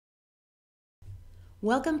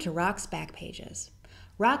Welcome to Rock's Backpages.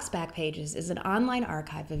 Rock's Backpages is an online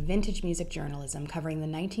archive of vintage music journalism covering the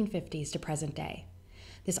 1950s to present day.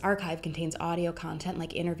 This archive contains audio content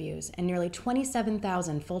like interviews and nearly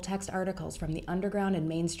 27,000 full-text articles from the underground and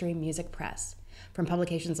mainstream music press, from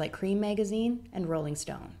publications like Cream magazine and Rolling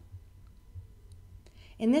Stone.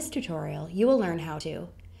 In this tutorial, you will learn how to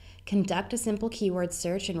conduct a simple keyword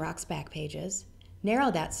search in Rock's Backpages, narrow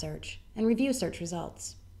that search, and review search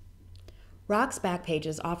results. Rock's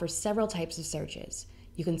Backpages offers several types of searches.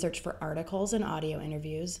 You can search for articles and audio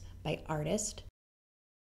interviews by artist,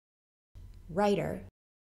 writer,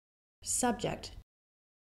 subject,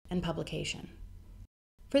 and publication.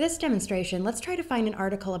 For this demonstration, let's try to find an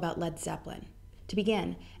article about Led Zeppelin. To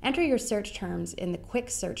begin, enter your search terms in the quick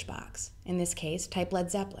search box. In this case, type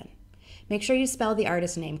Led Zeppelin. Make sure you spell the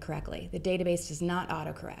artist name correctly. The database does not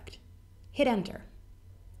autocorrect. Hit enter.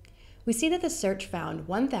 We see that the search found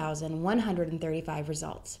 1,135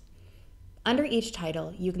 results. Under each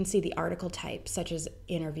title, you can see the article type, such as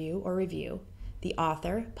interview or review, the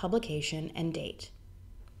author, publication, and date.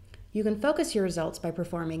 You can focus your results by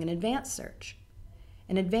performing an advanced search.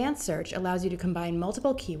 An advanced search allows you to combine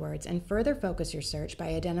multiple keywords and further focus your search by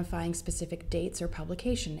identifying specific dates or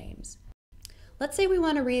publication names. Let's say we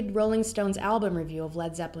want to read Rolling Stone's album review of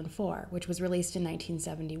Led Zeppelin IV, which was released in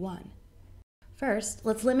 1971. First,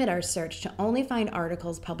 let's limit our search to only find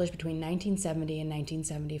articles published between 1970 and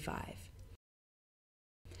 1975.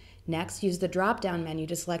 Next, use the drop-down menu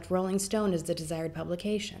to select Rolling Stone as the desired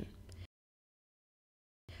publication.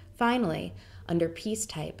 Finally, under Piece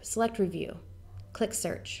Type, select Review. Click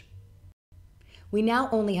Search. We now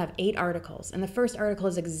only have 8 articles, and the first article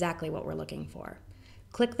is exactly what we're looking for.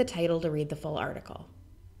 Click the title to read the full article.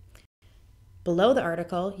 Below the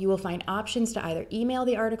article, you will find options to either email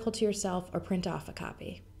the article to yourself or print off a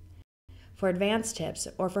copy. For advanced tips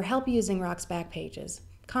or for help using Rock's Backpages,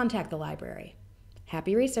 contact the library.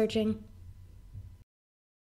 Happy researching!